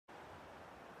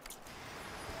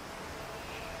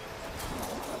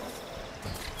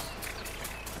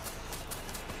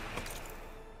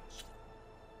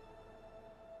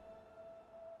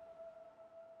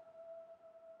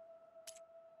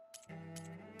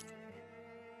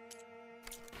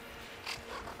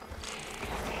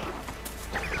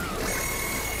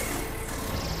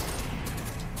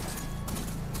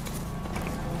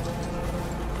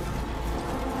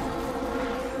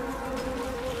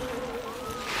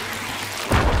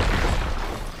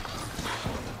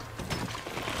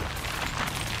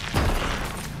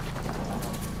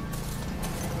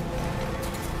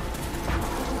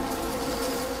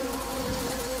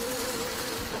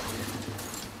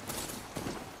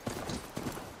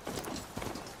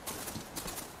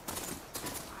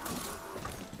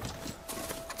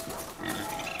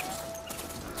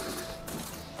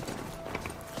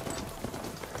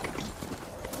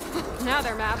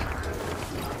another map.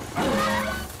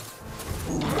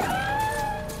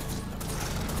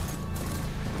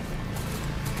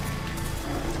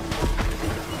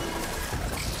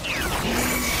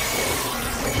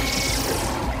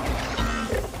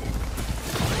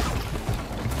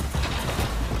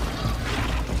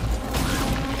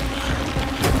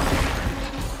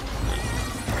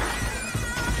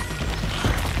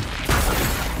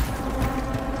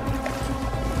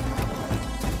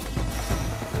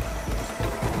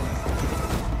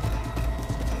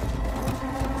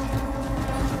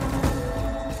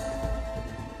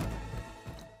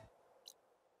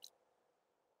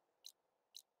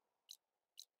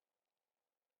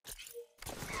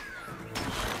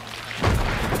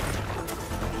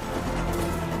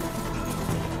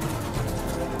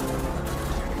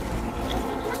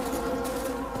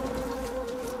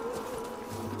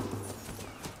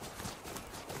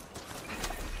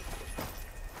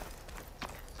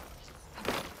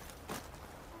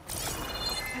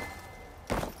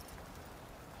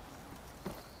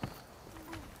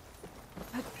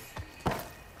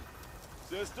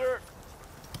 Sister?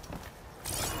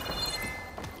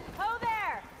 Ho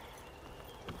there!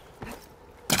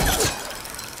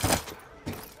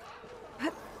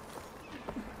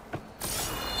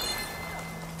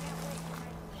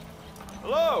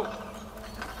 Hello?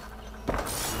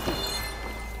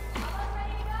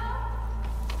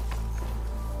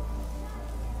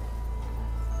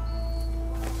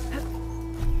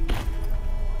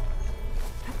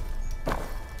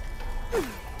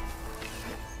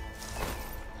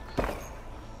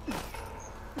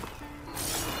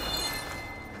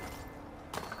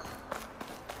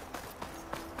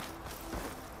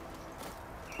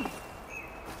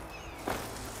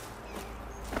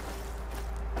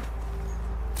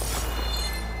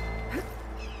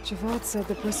 Javad said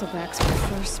the bristlebacks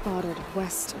were first spotted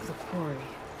west of the quarry.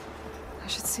 I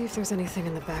should see if there's anything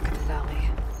in the back of the valley.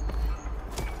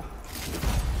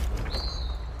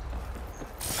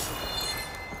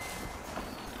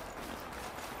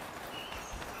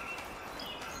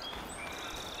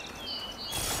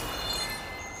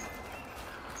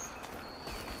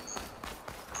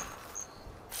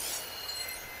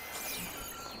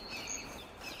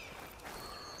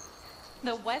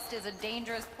 The West is a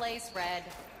dangerous place, Red.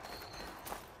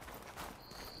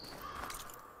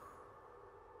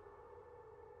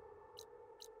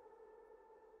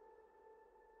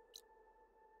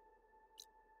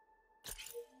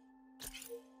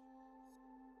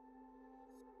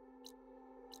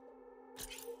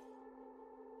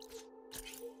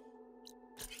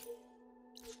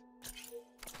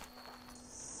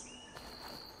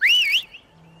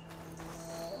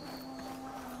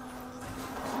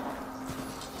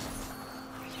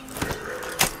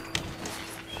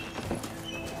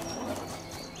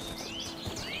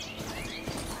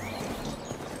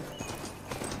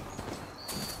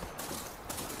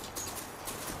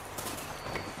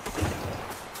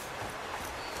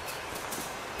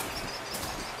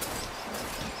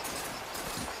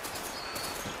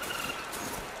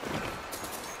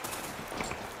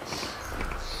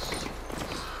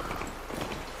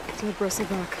 To the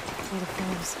bristleback by the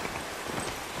falls.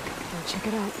 Now check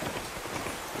it out.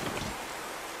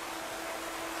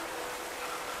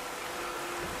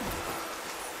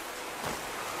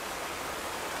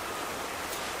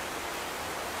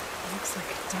 Looks like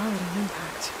it died on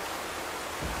impact.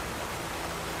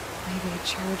 Maybe it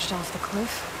charged off the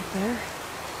cliff up there.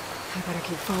 I better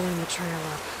keep following the trail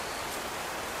up.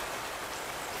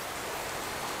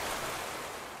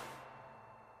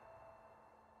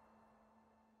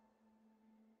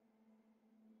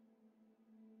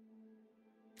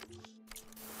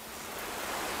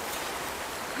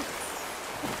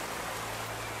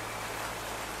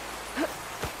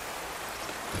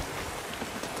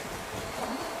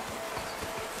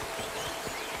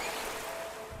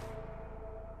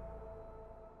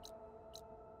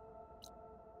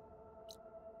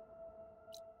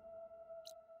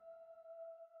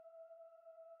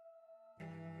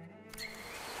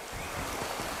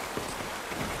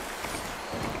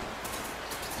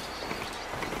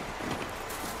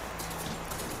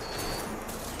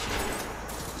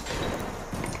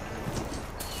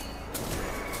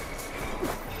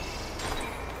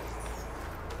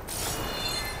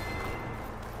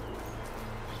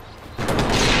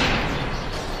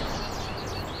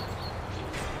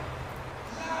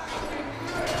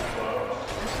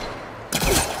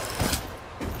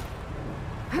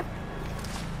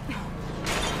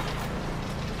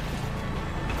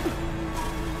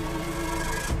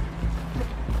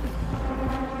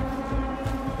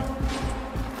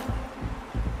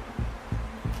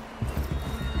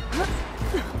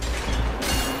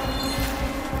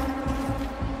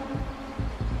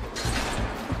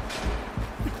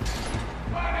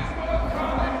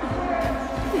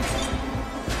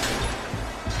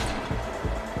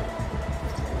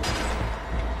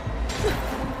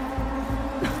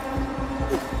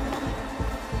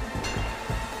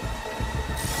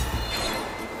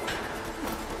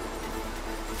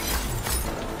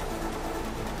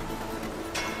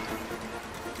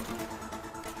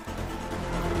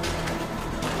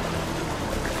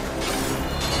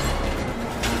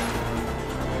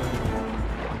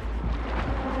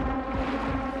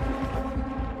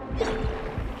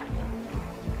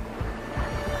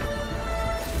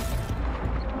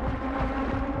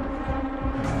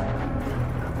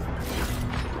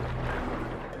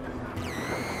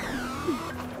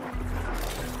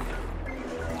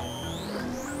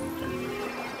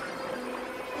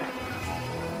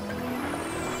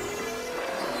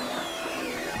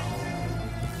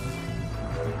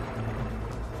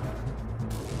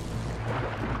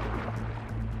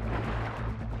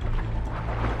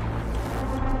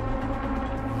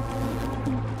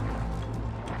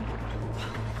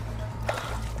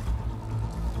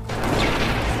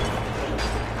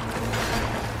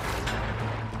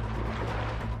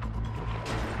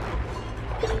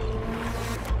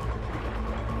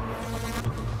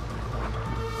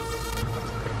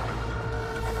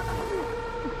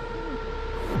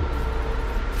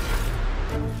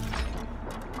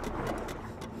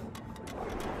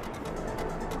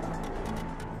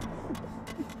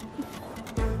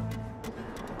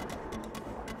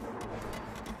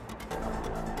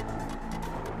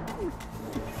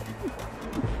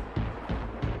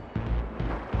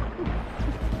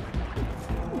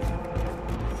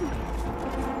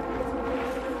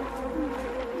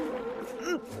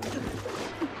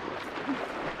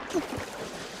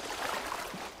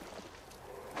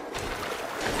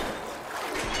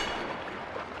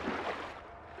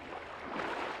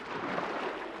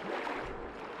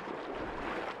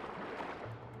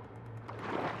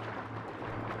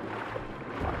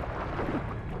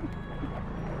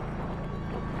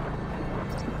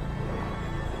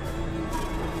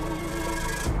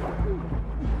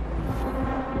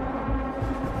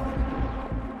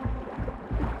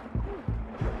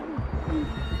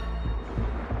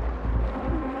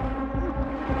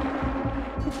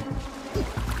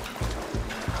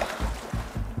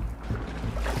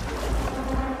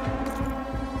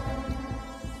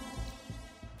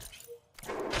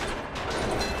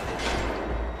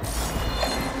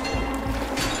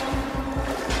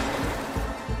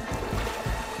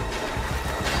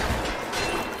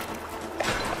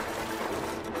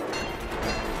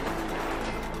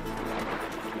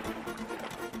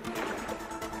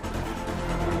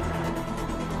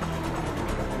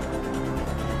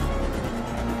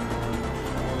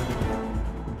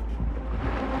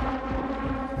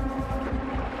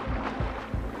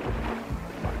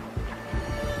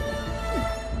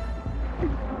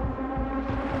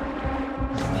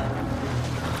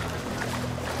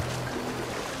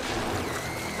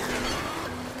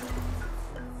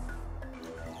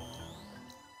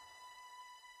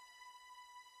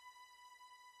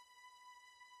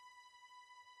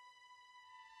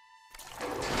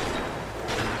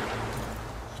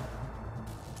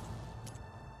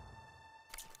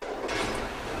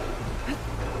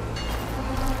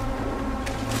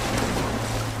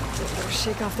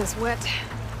 shake off this wet.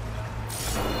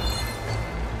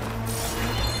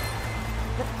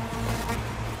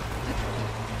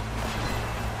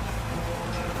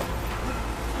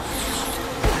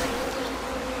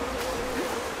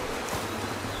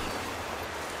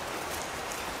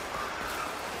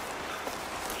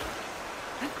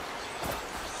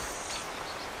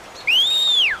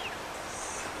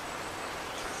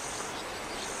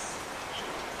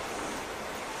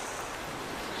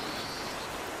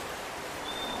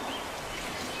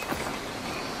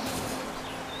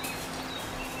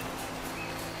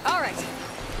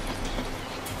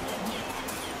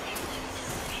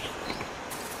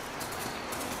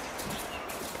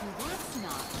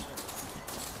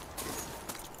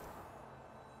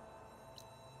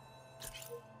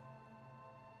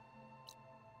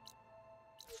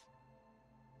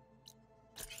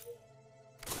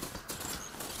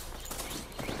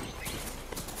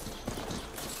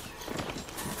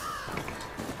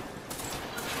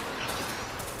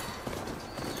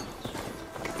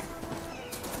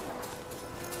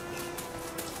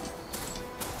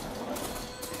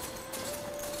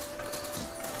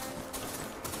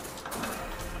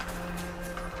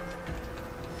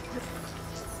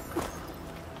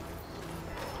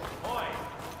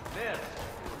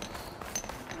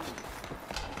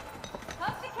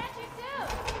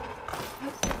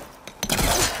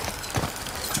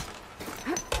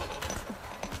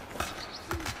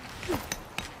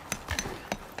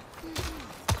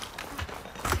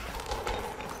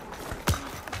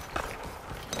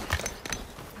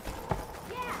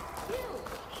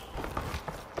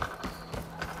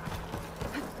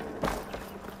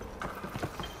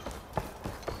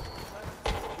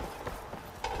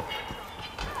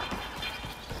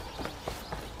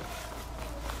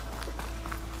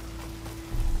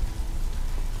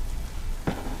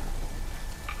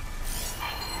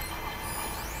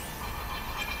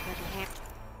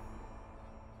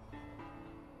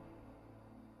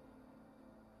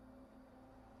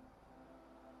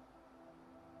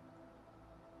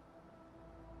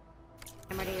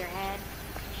 Hammer to your head.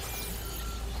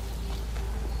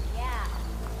 Yeah,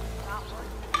 got one.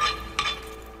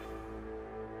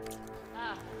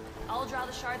 I'll draw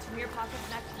the shards from your pockets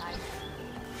next time.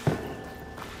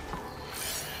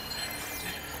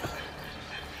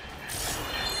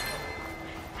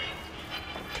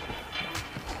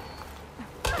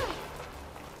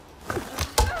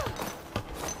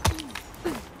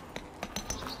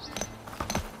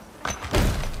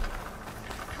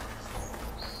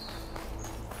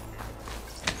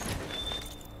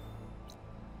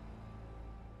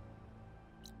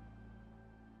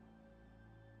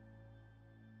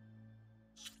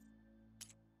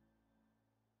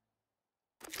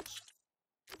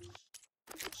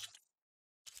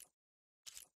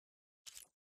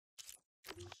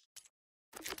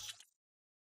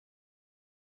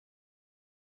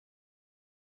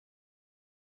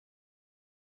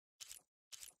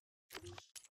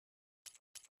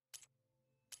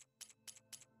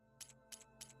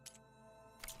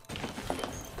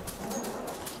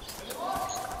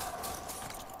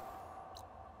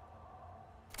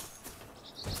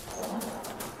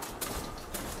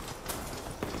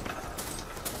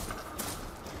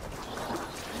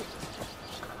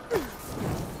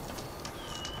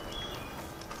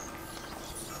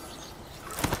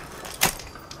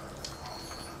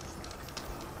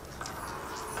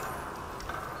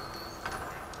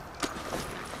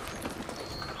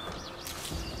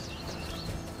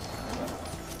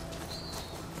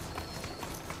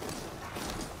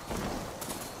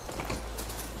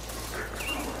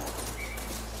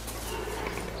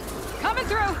 Coming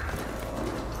through!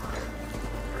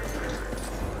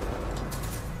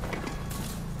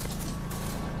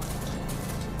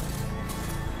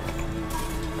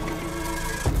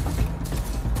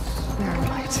 Very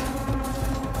light.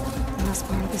 Last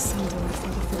part of the sun to lift for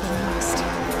the forbidden west.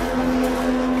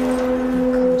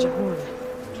 College of Horn.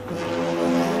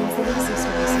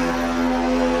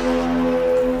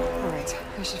 Alright,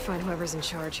 I should find whoever's in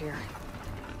charge here.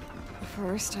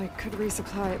 First, I could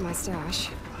resupply at my stash.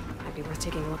 Might be worth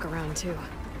taking a look around, too.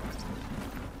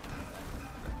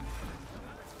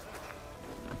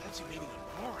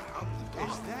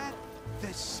 Is that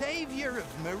the savior of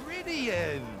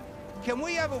Meridian? Can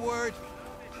we have a word?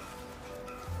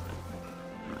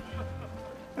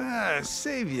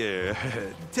 Savior,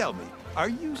 tell me, are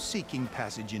you seeking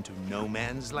passage into no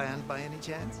man's land by any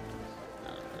chance?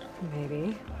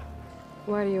 Maybe.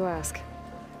 Why do you ask?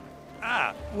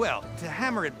 Well, to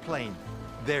hammer it plain,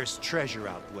 there's treasure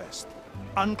out west.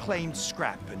 Unclaimed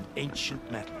scrap and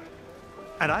ancient metal.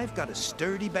 And I've got a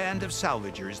sturdy band of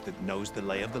salvagers that knows the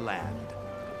lay of the land.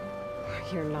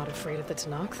 you're not afraid of the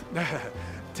Tenakth?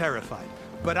 Terrified.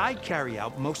 But I carry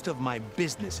out most of my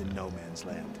business in no man's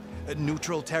land.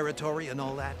 Neutral territory and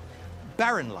all that.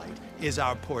 Barren Light is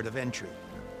our port of entry.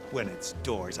 When its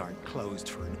doors aren't closed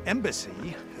for an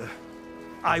embassy.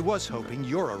 I was hoping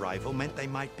your arrival meant they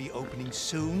might be opening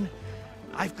soon.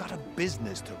 I've got a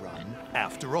business to run,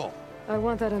 after all. I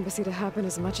want that embassy to happen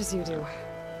as much as you do.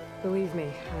 Believe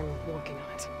me, I'm working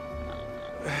on it.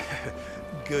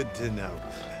 Good to know.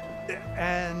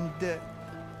 And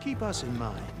keep us in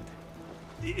mind.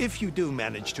 If you do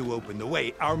manage to open the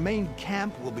way, our main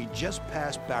camp will be just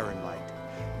past Barren Light.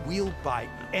 We'll buy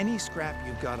any scrap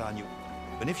you've got on you.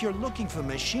 And if you're looking for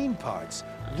machine parts,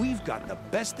 we've got the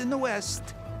best in the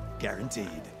West.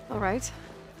 Guaranteed. All right.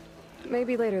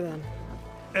 Maybe later then.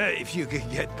 If you could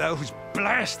get those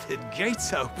blasted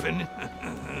gates open.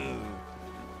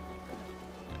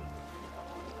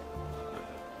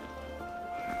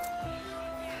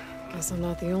 Guess I'm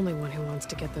not the only one who wants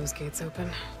to get those gates open.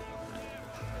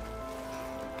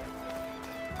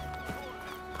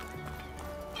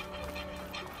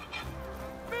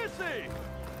 Missy!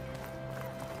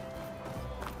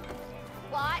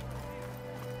 What?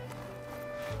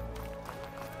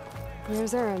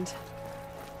 Here's Erend.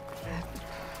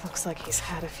 Looks like he's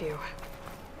had a few.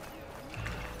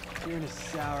 You're in a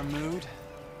sour mood.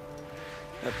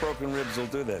 That broken ribs will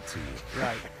do that to you.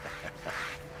 Right.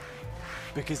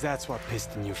 Because that's what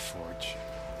piston you forge.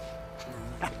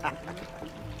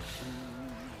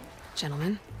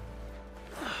 Gentlemen?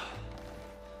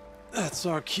 That's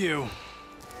our cue.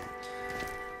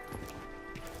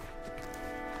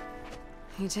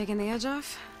 You taking the edge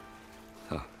off?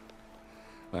 Huh.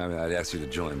 I mean, I'd ask you to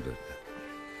join, but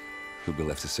who'd be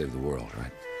left to save the world,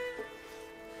 right?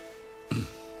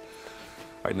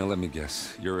 All right, now let me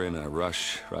guess. You're in a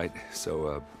rush, right?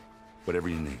 So, whatever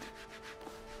you need.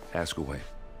 Ask away.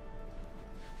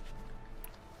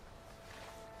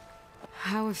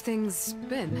 How have things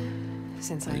been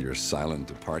since Your silent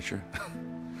departure?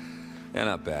 Yeah,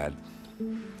 not bad.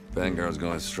 Vanguard's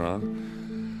going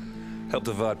strong. Helped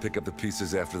Avad pick up the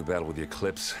pieces after the battle with the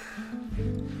Eclipse.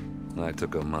 I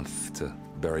took a month to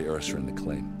bury Ursa in the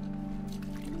claim.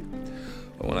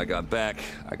 But when I got back,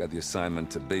 I got the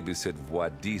assignment to babysit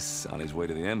Wadis on his way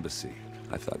to the embassy.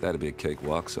 I thought that'd be a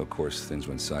cakewalk, so of course things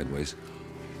went sideways.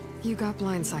 You got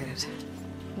blindsided.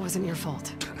 Wasn't your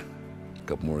fault. A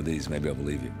couple more of these, maybe I'll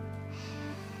believe you.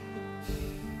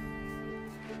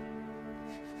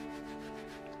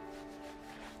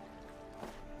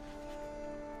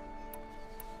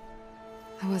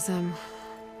 I was,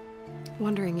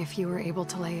 wondering if you were able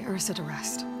to lay Ursa to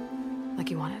rest,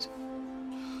 like you wanted.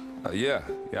 Yeah,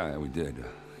 we did.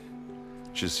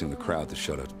 Just seen the crowd that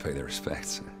showed up to pay their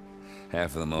respects.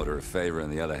 Half of them owed her a favor,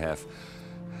 and the other half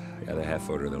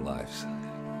owed her their lives.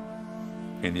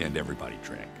 In the end, everybody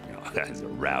drank. You know, that's the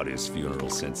rowdiest funeral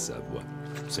since,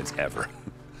 since ever.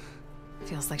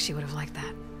 Feels like she would have liked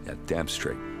that. Yeah, damn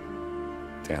straight.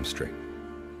 Damn straight.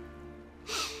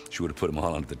 She would have put them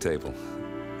all onto the table.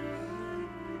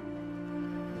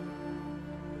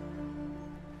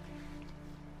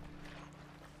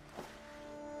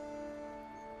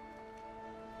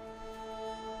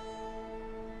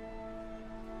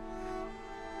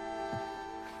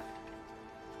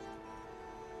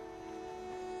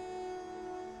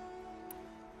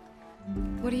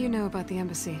 What do you know about the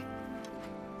embassy?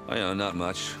 Oh, yeah, not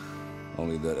much.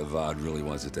 Only that Avad really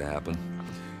wants it to happen.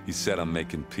 He said I'm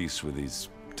making peace with these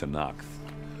Tenakth.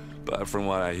 But from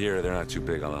what I hear, they're not too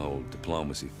big on the whole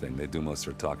diplomacy thing. They do most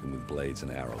of their talking with blades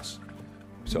and arrows.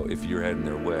 So if you're heading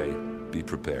their way, be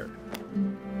prepared.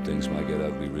 Things might get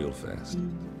ugly real fast.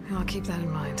 I'll keep that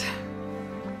in mind.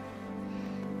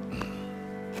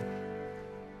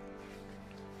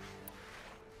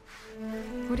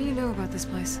 What do you know about this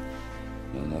place?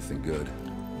 Well, nothing good.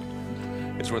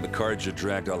 It's where the Carja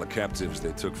dragged all the captives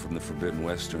they took from the Forbidden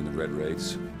West during the Red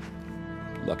Raids.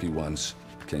 Lucky ones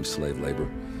became slave labor.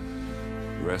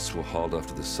 The rest were hauled off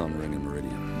to the Sun Ring and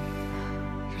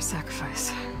Meridian. Your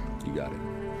sacrifice. You got it.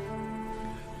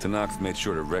 Tenakth made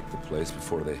sure to wreck the place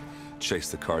before they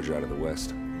chased the Carja out of the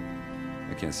West.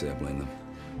 I can't say I blame them.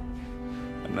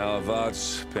 And now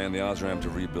Avad's paying the Osram to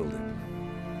rebuild it.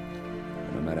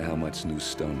 And no matter how much new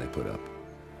stone they put up,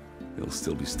 it'll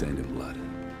still be stained in blood.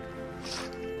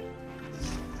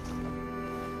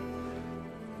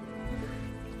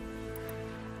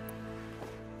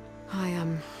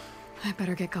 I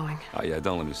better get going. Oh, yeah,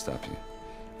 don't let me stop you.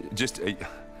 Just, are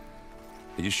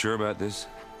you sure about this?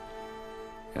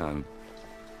 Yeah, I'm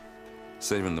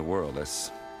saving the world. That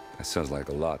sounds like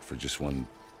a lot for just one...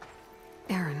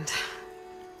 Erend.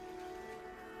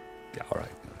 Yeah, all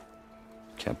right.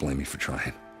 Can't blame me for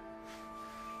trying.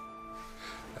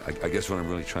 I guess what I'm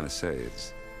really trying to say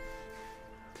is,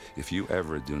 if you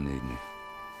ever do need me...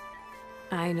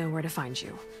 I know where to find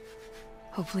you.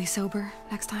 Hopefully sober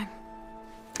next time.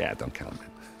 Yeah, don't count on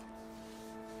it.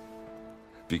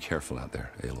 Be careful out there,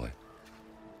 Aloy.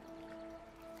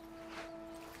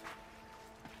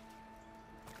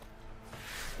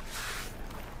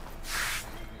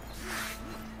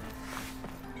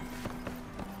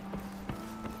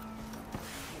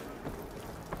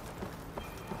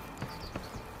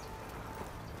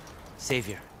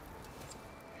 Savior,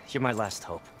 you're my last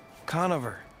hope.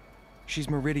 Conover. She's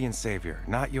Meridian's savior,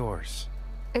 not yours.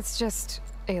 It's just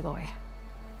Aloy.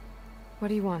 What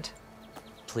do you want?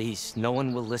 Please, no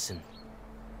one will listen.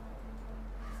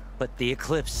 But the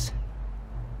Eclipse...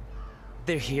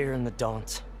 they're here in the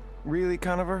Daunt. Really,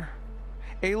 Conover?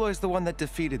 Aloy's the one that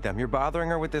defeated them. You're bothering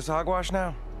her with this hogwash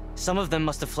now? Some of them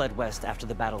must have fled west after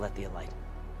the battle at the Aloy.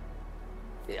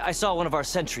 I saw one of our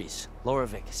sentries,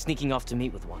 Lorevic, sneaking off to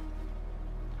meet with one.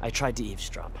 I tried to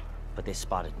eavesdrop, but they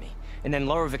spotted me. And then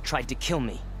Lorevic tried to kill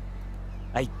me.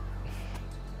 I...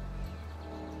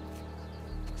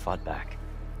 fought back.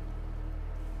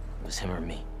 It was him or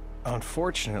me.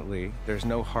 Unfortunately, there's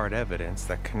no hard evidence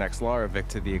that connects Lorevic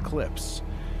to the Eclipse.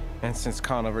 And since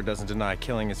Conover doesn't deny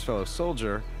killing his fellow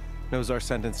soldier, Nozar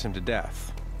sentenced him to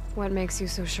death. What makes you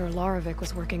so sure Lorevic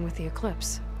was working with the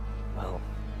Eclipse? Well,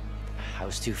 I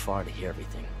was too far to hear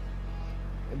everything.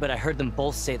 But I heard them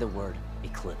both say the word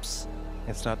Eclipse.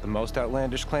 It's not the most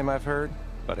outlandish claim I've heard,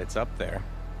 but it's up there.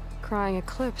 Crying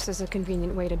Eclipse is a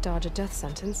convenient way to dodge a death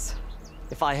sentence.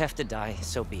 If I have to die,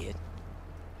 so be it.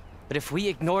 But if we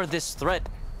ignore this threat,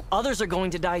 others are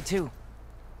going to die too.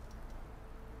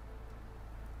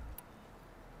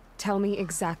 Tell me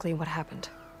exactly what happened.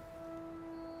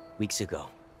 Weeks ago,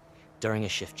 during a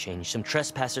shift change, some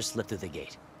trespassers slipped through the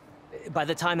gate. By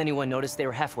the time anyone noticed, they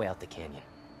were halfway out the canyon.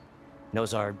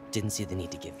 Nozar didn't see the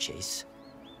need to give chase.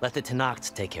 Let the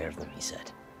Tenakth take care of them, he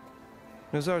said.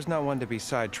 Nozar's not one to be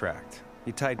sidetracked.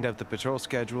 He tightened up the patrol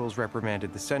schedules,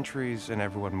 reprimanded the sentries, and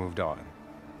everyone moved on.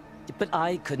 But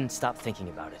I couldn't stop thinking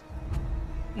about it.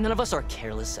 None of us are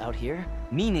careless out here,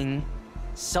 meaning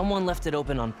someone left it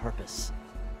open on purpose.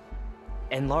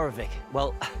 And Lorevic,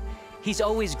 well, he's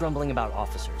always grumbling about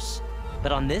officers.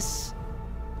 But on this,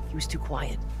 he was too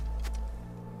quiet.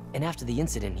 And after the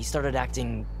incident, he started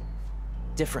acting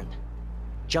different,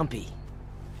 jumpy.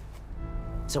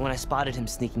 So when I spotted him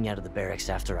sneaking out of the barracks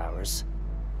after hours,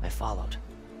 I followed.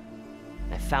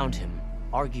 I found him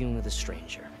arguing with a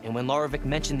stranger. And when Lorevic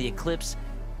mentioned the Eclipse,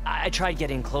 I tried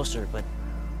getting closer, but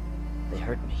they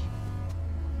hurt me.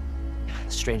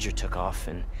 The stranger took off,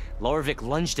 and Lorevic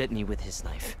lunged at me with his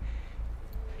knife.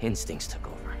 Instincts took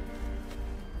over.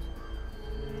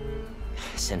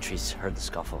 Sentries heard the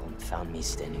scuffle and found me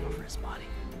standing over his body.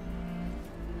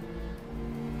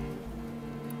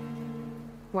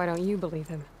 Why don't you believe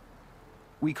him?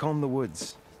 We combed the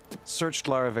woods. Searched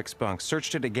Larevic's bunk,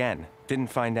 searched it again. Didn't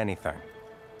find anything.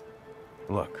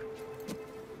 Look,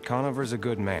 Conover's a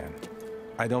good man.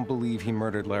 I don't believe he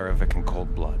murdered Larevic in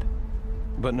cold blood.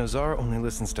 But Nozar only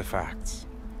listens to facts.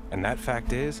 And that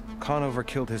fact is, Conover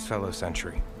killed his fellow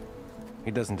sentry.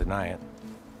 He doesn't deny it,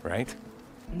 right?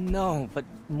 No, but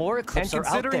more Eclipse are out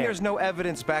there. And considering there's no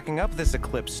evidence backing up this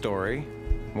Eclipse story,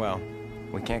 well,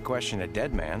 we can't question a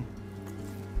dead man.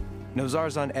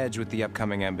 Nozar's on edge with the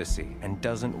upcoming embassy and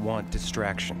doesn't want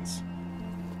distractions.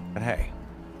 But hey,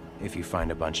 if you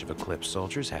find a bunch of Eclipse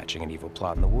soldiers hatching an evil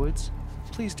plot in the woods,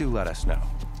 please do let us know.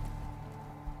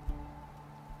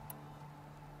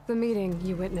 The meeting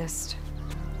you witnessed.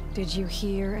 Did you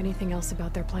hear anything else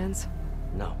about their plans?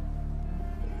 No.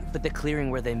 But the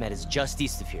clearing where they met is just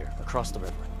east of here, across the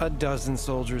river. A dozen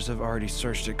soldiers have already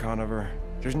searched it, Conover.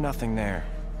 There's nothing there.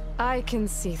 I can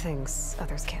see things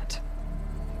others can't.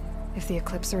 If the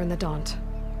Eclipse are in the Daunt,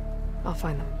 I'll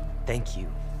find them. Thank you,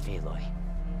 Aloy.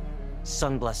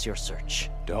 Sun bless your search.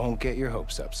 Don't get your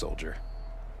hopes up, soldier.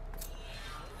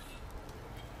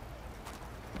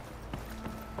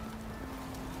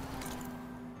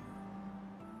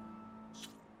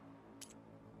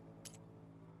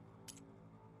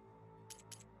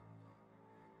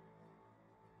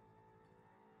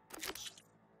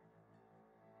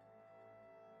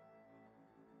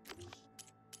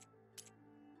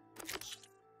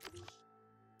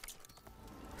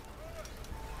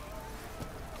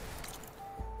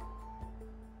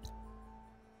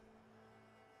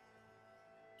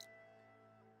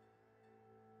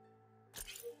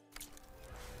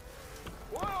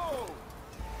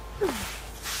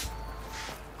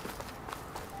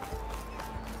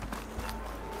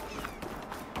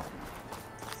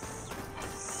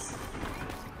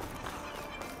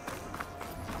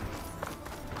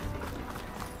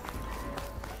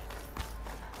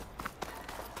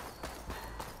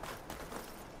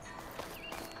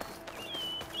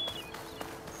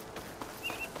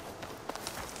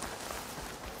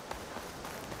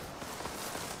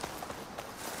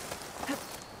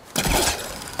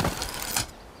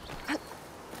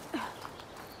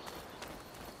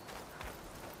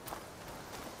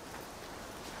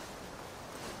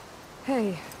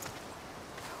 Hey,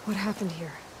 what happened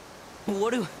here?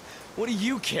 What do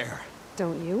you care?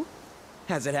 Don't you?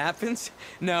 As it happens?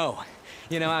 No.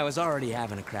 You know, I was already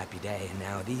having a crappy day, and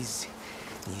now these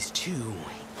two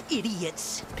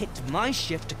idiots picked my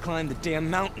shift to climb the damn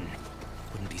mountain.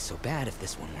 Wouldn't be so bad if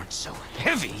this one weren't so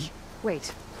heavy.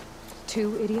 Wait,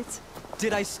 2 idiots?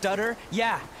 Did I stutter?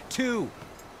 Yeah, 2.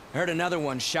 I heard another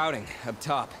one shouting up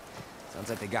top. Sounds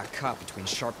like they got caught between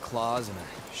sharp claws and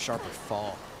a sharper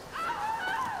fall.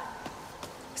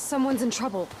 Someone's in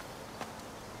trouble.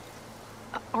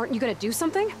 Aren't you gonna do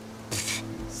something?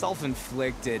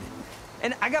 Self-inflicted.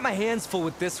 And I got my hands full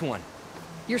with this one.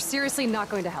 You're seriously not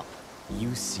going to help?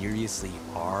 You seriously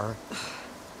are?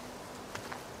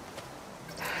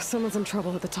 Someone's in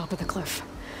trouble at the top of the cliff.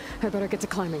 I better get to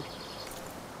climbing.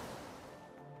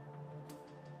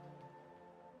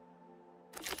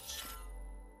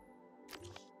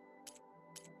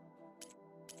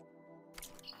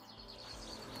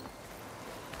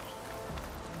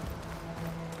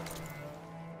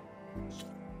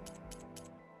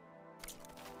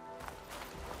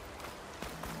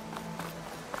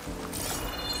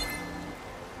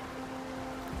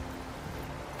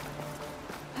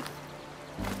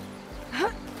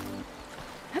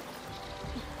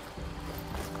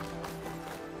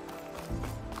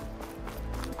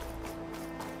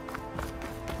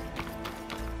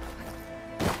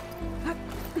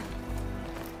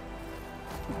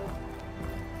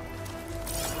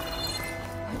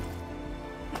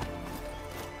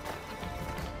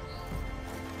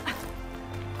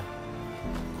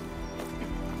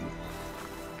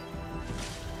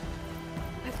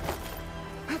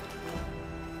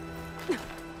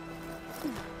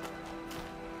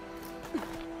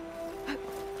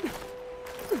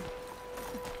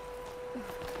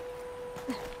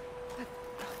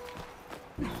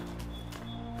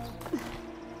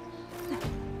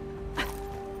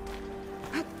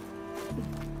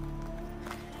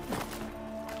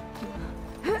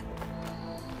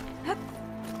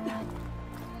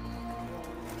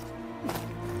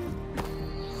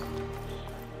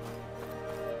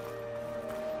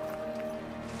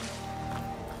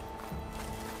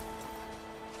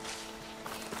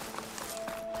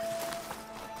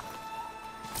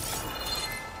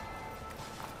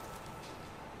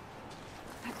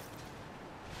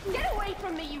 Get away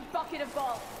from me, you bucket of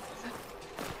balls!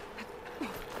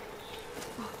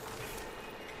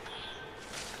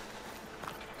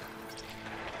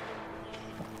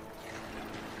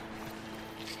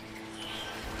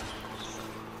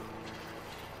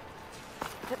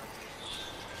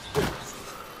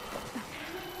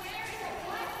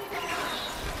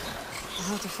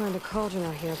 I'll have to find a cauldron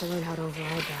out here to learn how to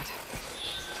override that.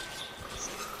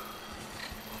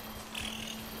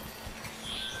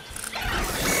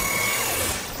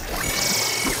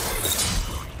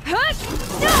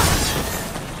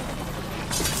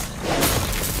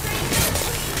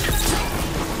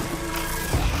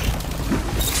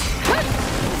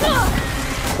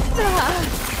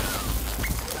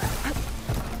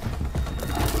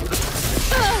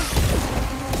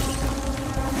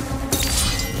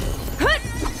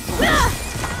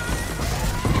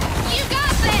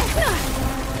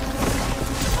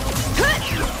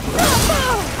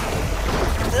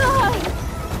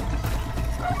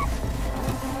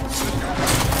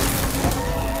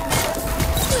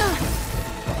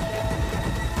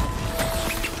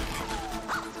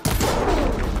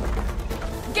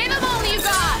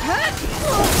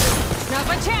 Now's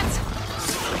my chance!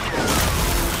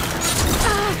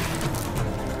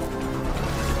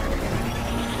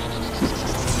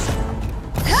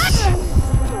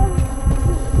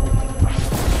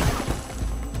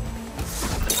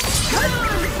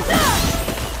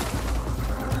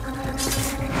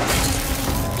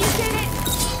 You did it!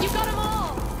 You got them all!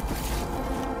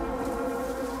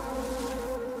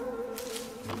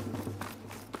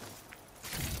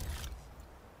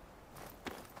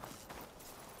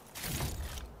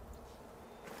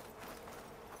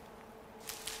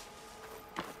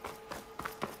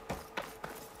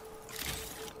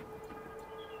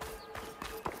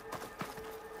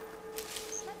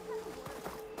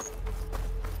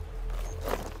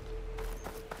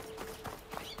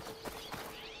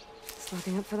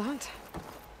 Looking up for the hunt.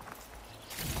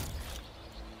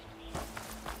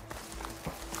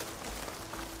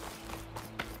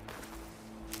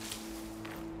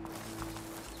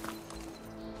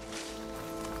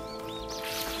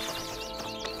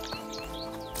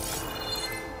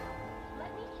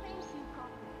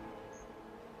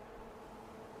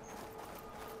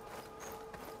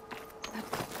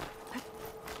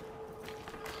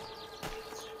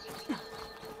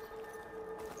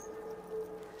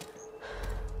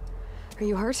 Are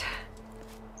you hurt?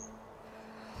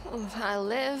 I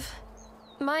live.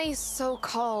 My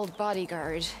so-called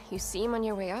bodyguard. You see him on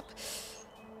your way up?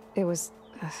 It was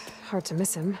hard to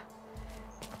miss him.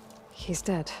 He's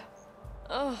dead.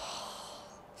 Oh.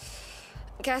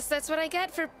 Guess that's what I get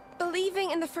for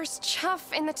believing in the first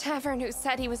chuff in the tavern who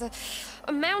said he was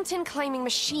a mountain-climbing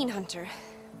machine hunter.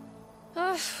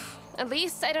 At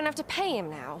least I don't have to pay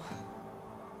him now.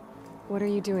 What are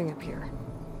you doing up here?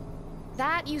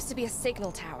 That used to be a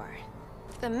signal tower.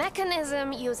 The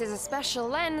mechanism uses a special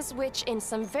lens which, in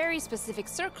some very specific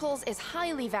circles, is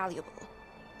highly valuable.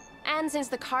 And since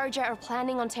the Karja are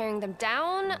planning on tearing them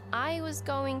down, I was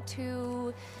going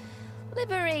to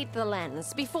liberate the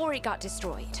lens before it got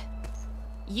destroyed.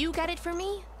 You get it for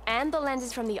me, and the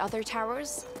lenses from the other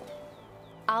towers.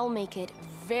 I'll make it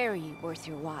very worth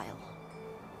your while.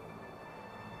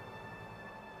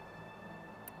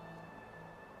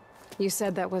 You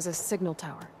said that was a signal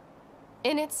tower.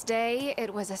 In its day,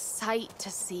 it was a sight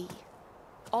to see.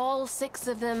 All 6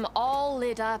 of them, all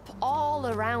lit up, all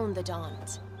around the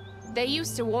Daunt. They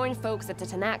used to warn folks that the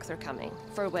Tanakhs are coming,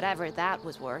 for whatever that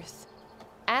was worth.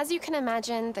 As you can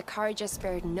imagine, the Karja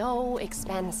spared no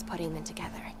expense putting them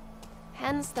together.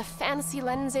 Hence the fancy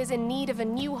lenses in need of a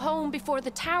new home before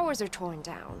the towers are torn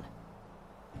down.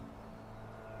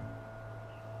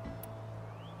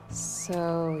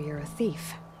 So, you're a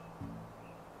thief.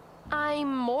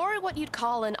 I'm more what you'd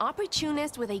call an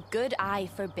opportunist with a good eye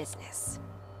for business.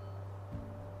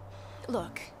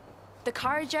 Look, the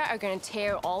Karja are gonna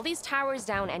tear all these towers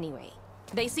down anyway.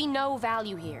 They see no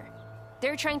value here.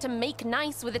 They're trying to make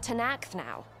nice with the Tanakh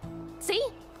now. See?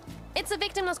 It's a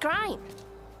victimless crime.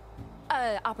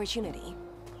 Opportunity.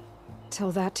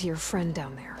 Tell that to your friend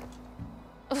down there.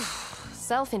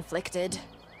 Self-inflicted.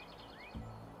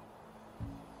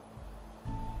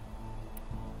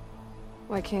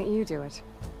 Why can't you do it?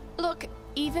 Look,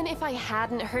 even if I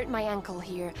hadn't hurt my ankle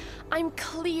here, I'm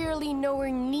clearly nowhere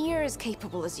near as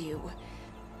capable as you.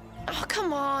 Oh,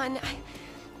 come on.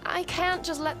 I can't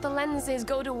just let the lenses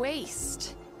go to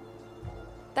waste.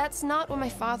 That's not what my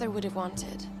father would have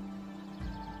wanted.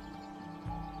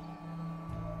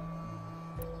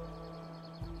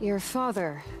 Your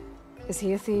father, is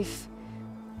he a thief?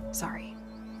 Sorry,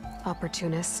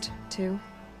 opportunist, too?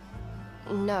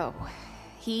 No.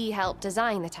 He helped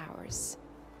design the towers.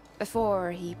 Before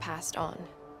he passed on.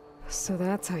 So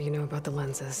that's how you know about the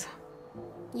lenses.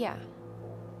 Yeah.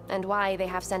 And why they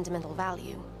have sentimental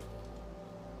value.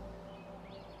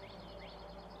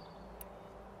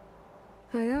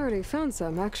 I already found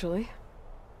some, actually.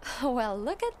 Well,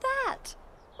 look at that!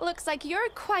 Looks like you're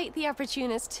quite the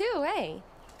opportunist too, eh?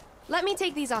 Let me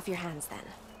take these off your hands then.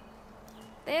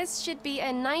 This should be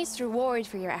a nice reward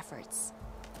for your efforts.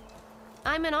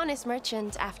 I'm an honest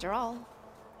merchant, after all.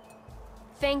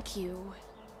 Thank you.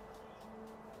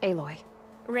 Aloy.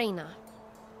 Reyna.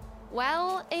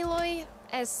 Well, Aloy,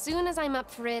 as soon as I'm up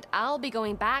for it, I'll be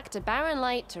going back to Barren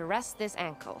Light to rest this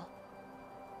ankle.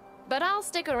 But I'll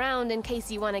stick around in case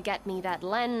you want to get me that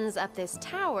lens up this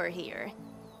tower here.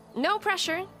 No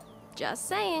pressure, just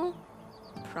saying.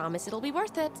 Promise it'll be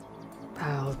worth it.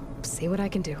 I'll see what I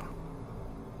can do.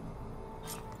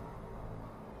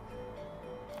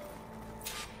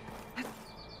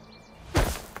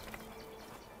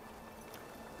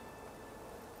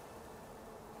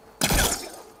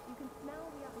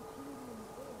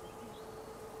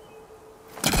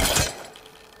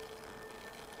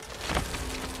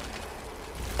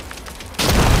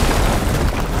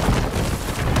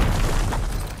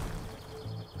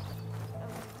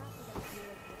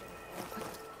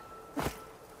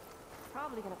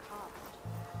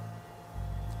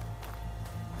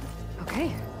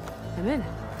 Okay, I'm in.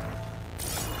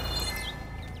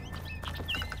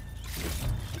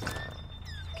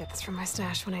 Get this from my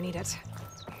stash when I need it.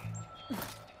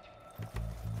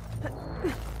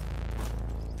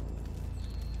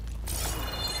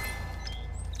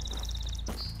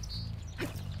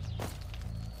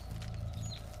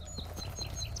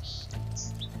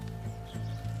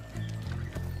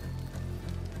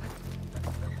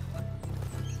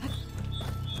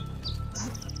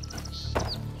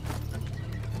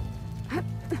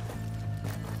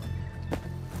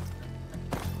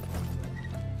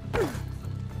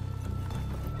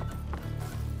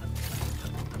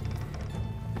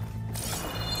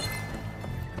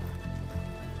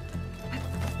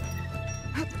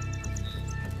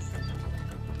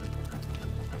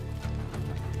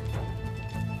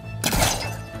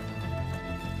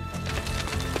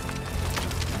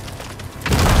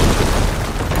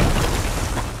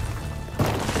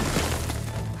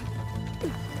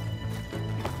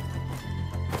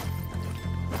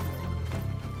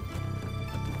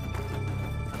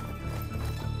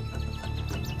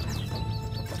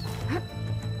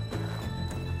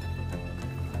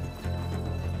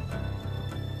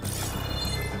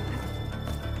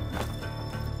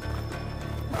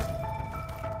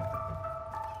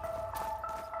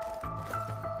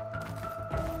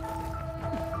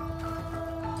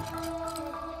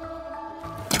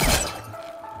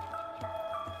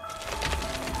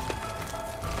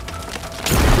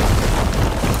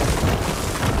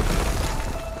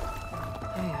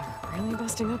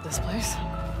 busting up this place.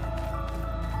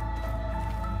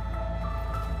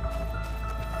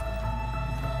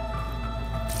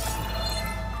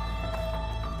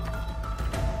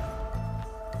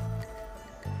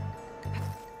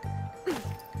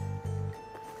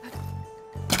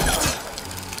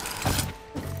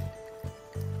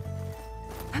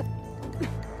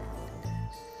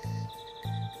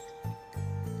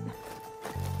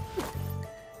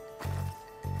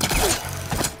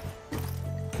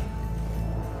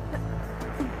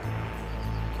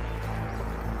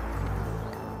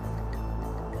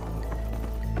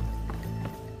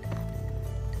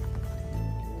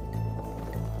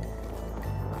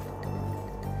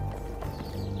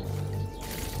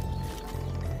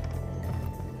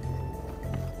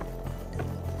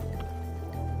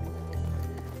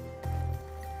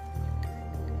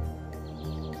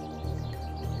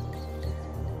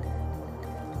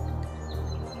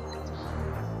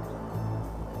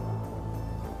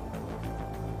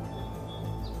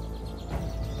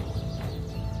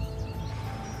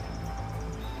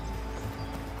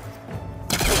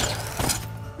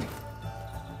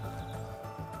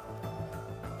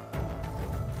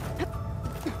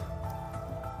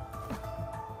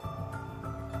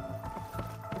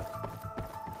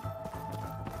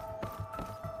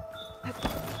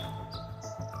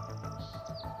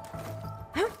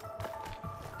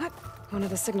 One of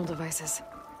the signal devices.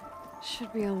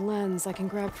 Should be a lens I can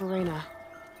grab for Reyna.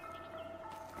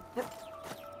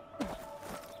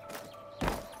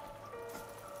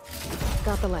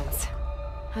 Got the lens.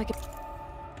 I can...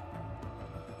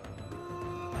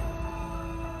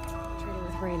 trade it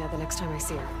with Reyna the next time I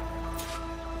see her.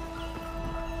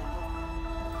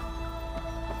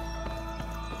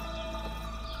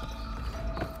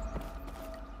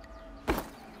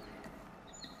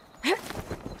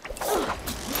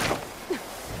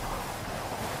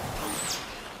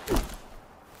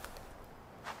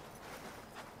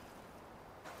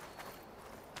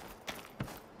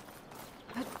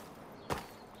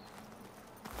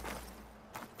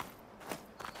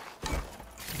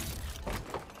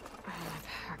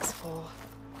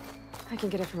 I can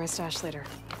get it from my stash later.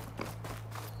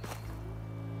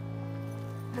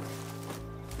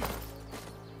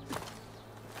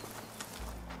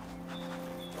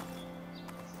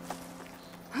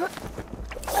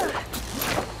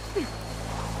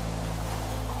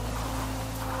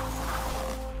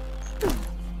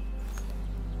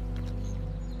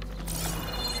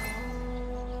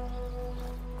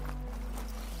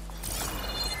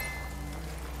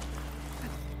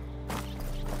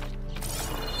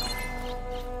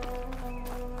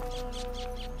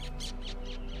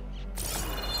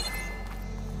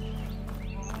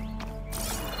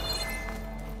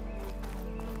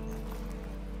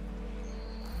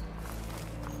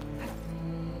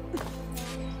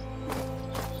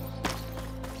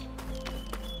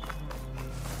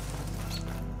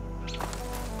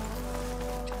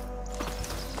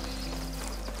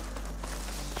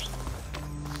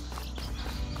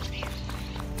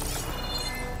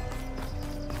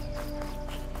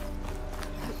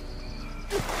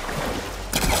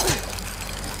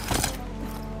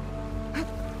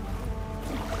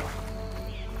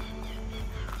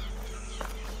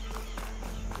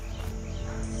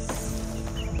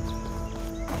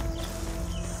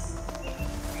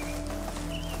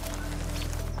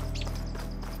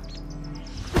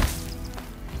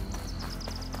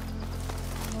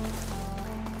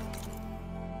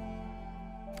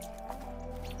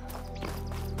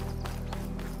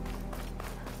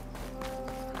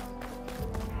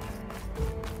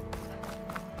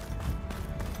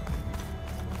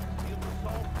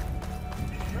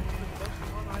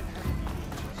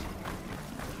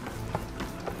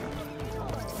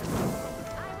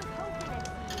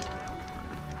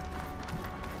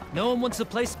 No one wants the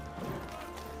place.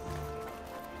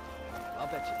 I'll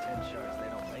bet you 10 shards they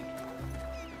don't like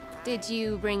it. Did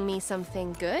you bring me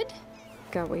something good?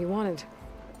 Got what you wanted.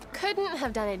 Couldn't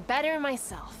have done it better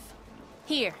myself.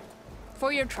 Here,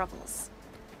 for your troubles.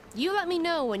 You let me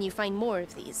know when you find more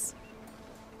of these.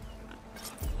 I'm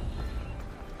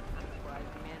surprised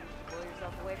you managed to pull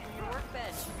yourself away from your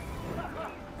workbench.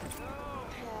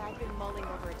 Yeah, I've been mulling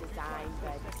over a design, but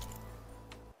I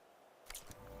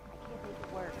can't make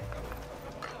it work.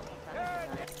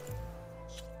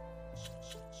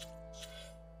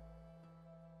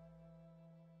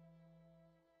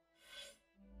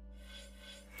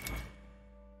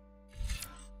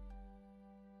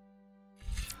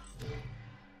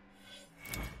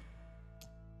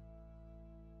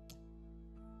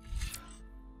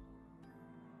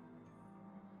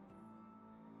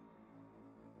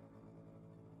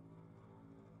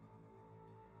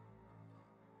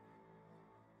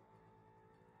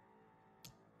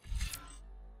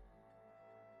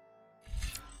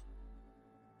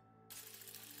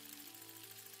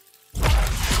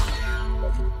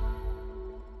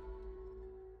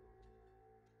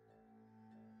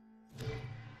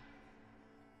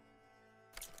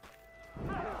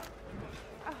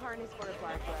 harness for a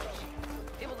Valor Surge.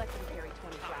 It will let them carry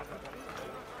 20 fragments at a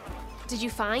time. Did you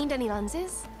find any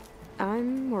lenses?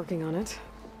 I'm working on it.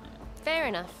 Fair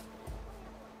enough.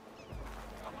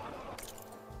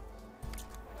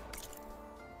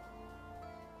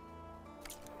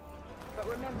 But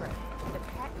remember, the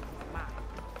patent is mine.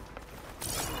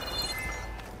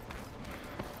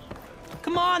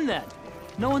 Come on, then!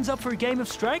 No one's up for a game of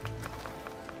Strike?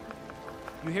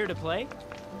 You here to play?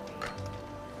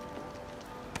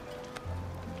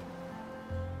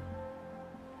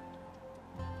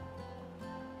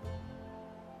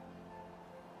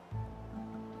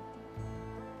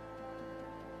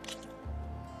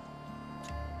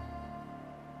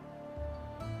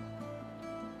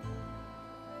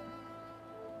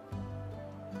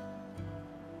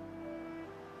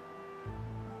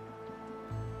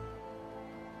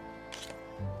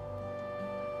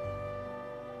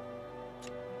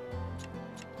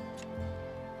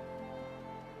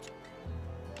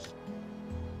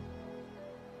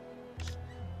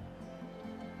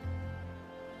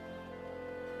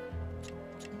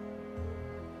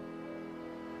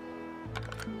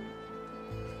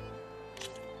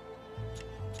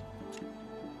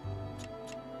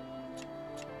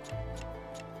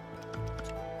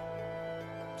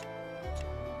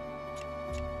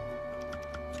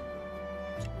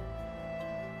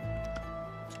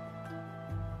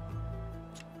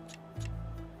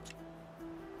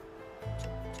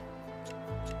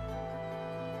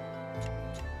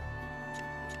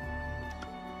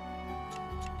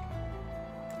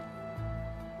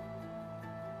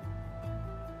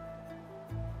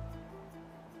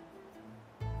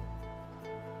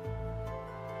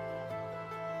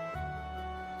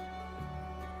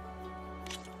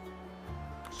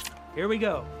 Here we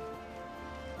go.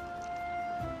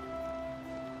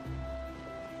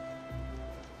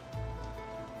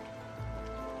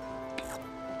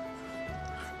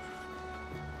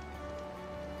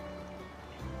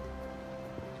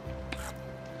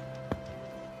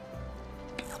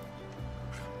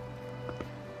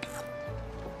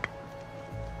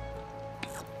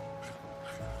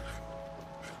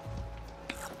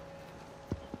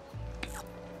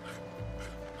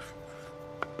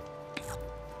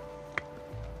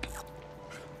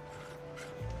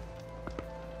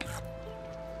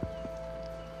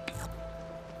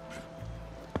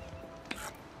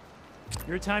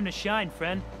 Your time to shine,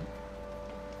 friend.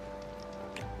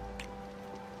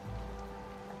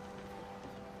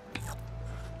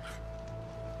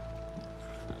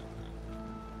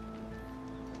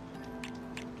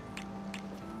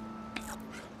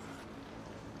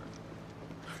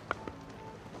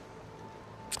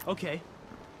 Okay,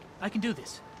 I can do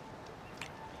this.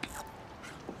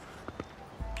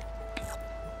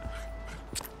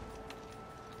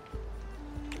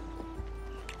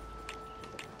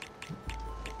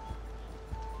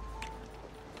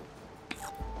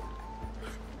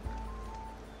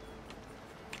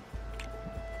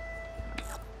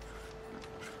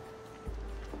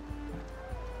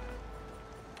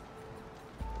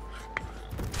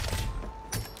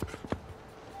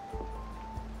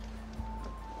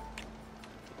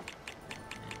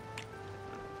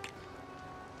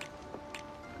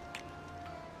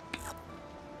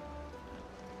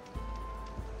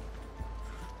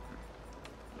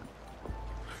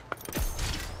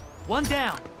 One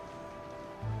down.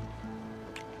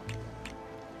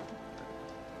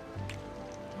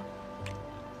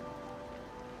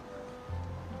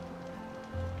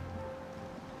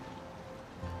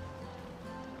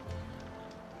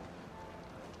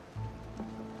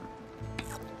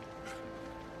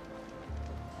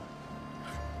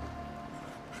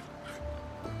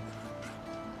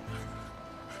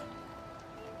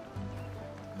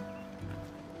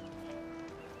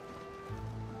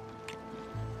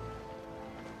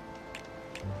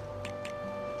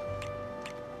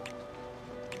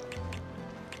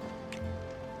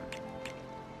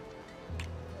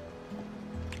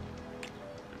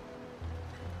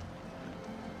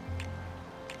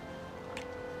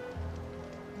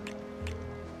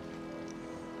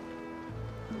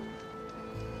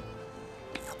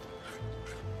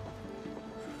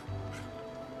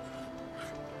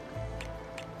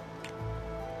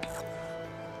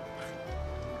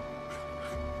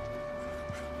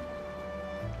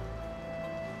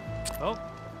 Oh,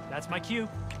 that's my cue.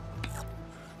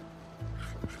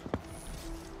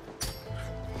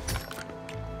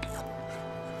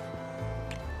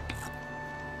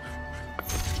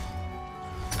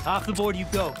 Off the board you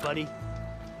go, buddy.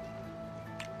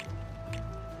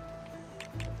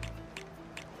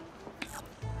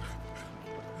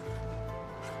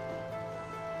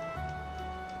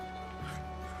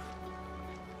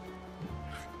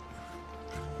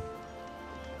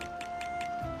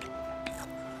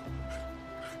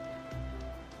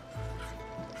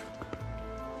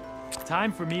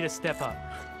 Time for me to step up.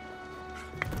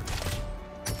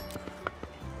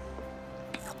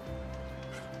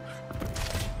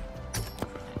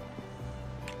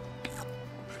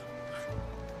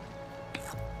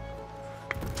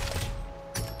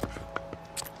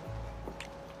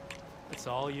 It's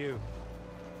all you.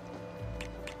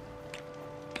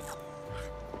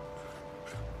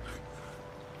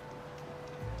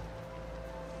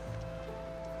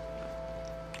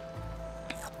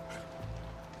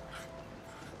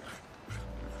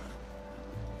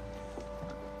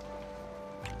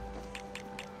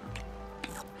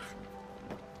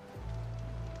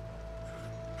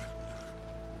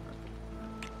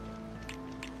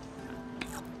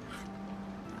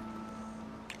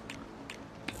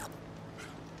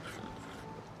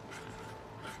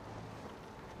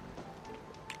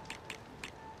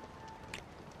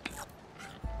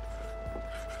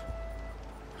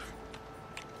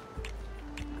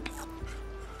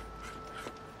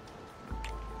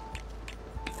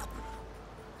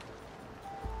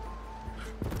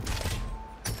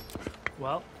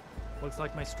 Well, looks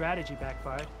like my strategy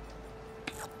backfired.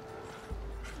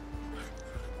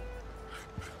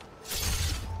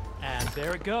 And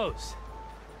there it goes.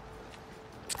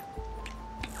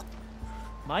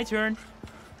 My turn.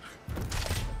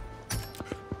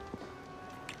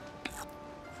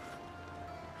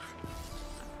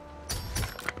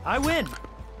 I win!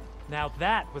 Now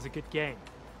that was a good game.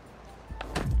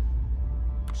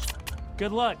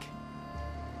 Good luck.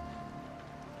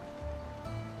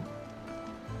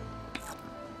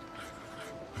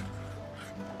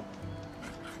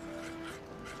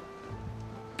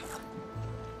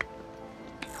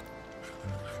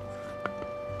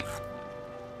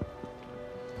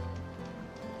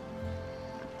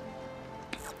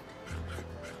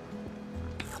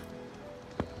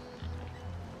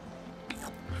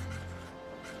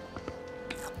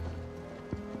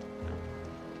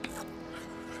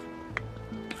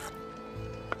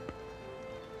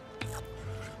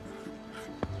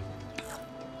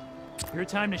 Your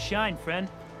time to shine, friend.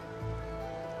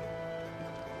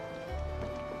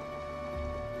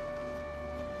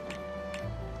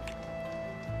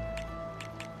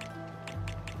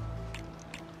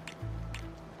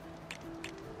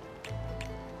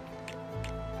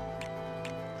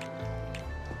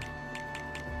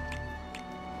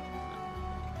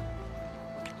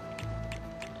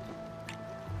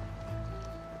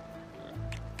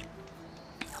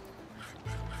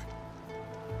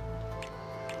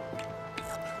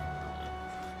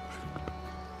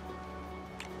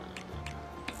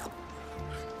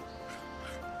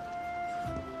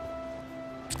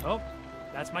 Oh,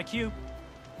 that's my cue.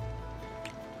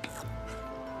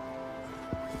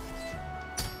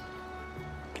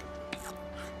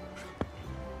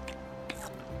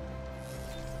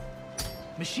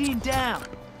 Machine down.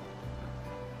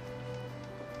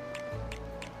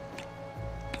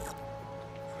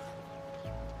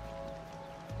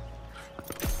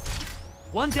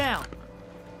 One down.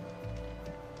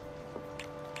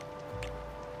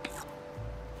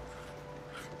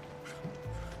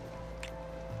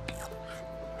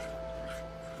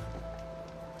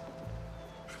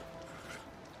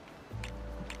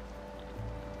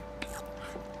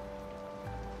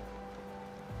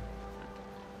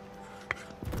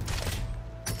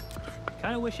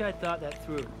 Kinda wish I'd thought that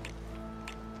through.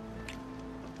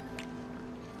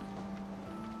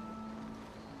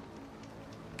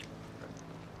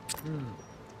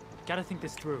 Gotta think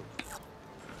this through.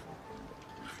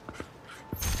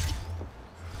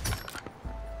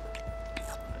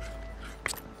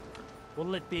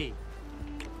 What'll it be?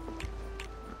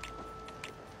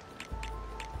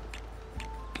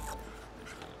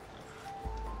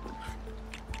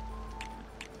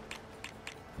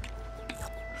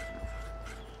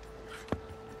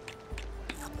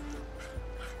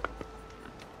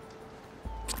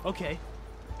 Okay,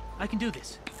 I can do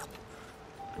this.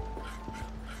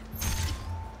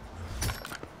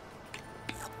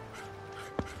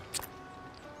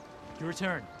 Your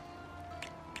turn.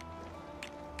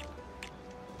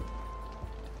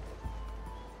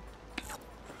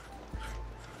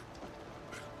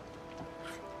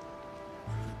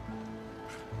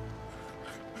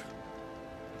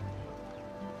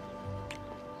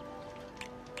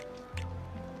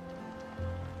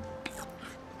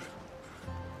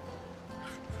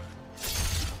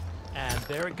 And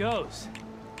there it goes.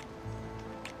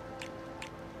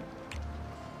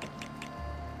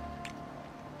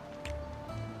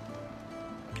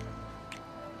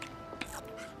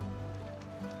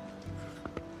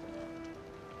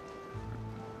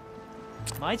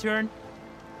 My turn.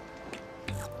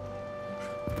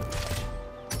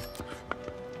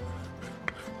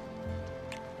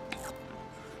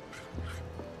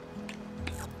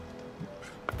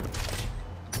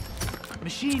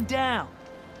 machine down.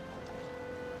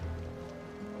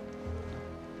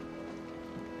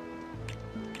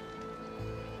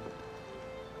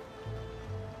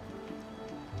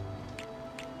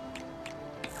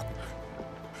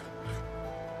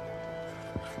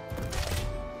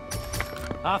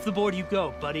 Off the board you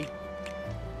go, buddy.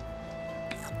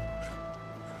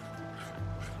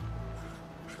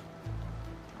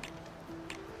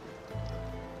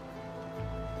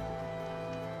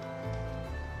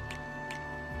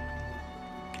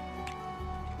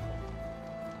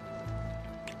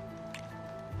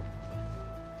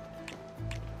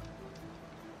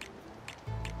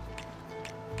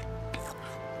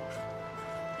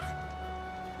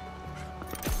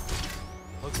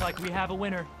 Looks like we have a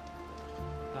winner.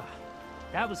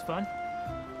 That was fun.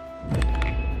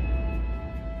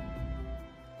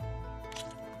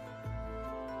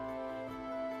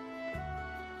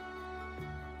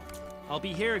 I'll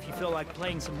be here if you feel like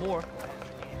playing some more.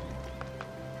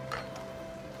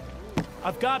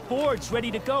 I've got boards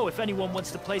ready to go if anyone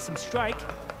wants to play some Strike.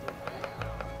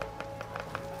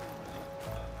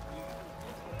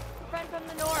 Friend from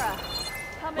the Nora.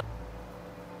 Come in.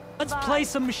 Let's play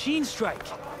some Machine Strike.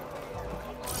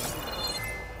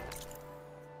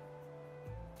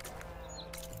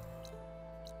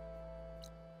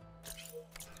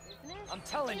 I'm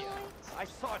telling you, I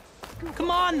saw it. Come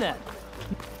on then.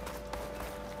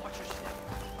 Watch your step.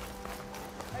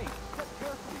 Hey, step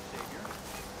carefully, Savior.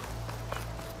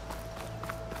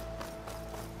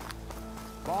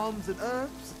 Bombs and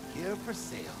herbs here for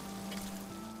sale.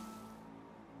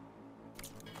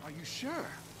 Are you sure?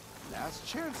 Last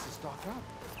chance to stock up.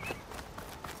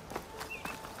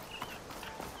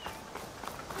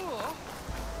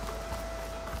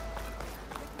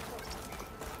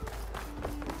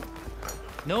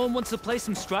 No one wants to play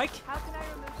some Strike? How can I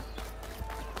remove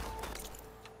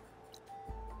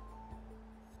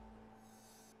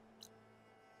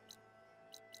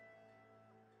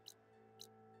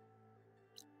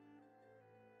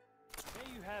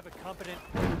May you have a competent...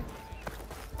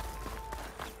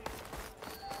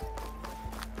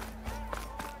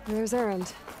 There's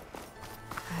Errand.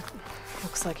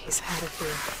 Looks like he's had it here.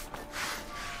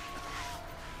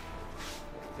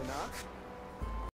 Enough?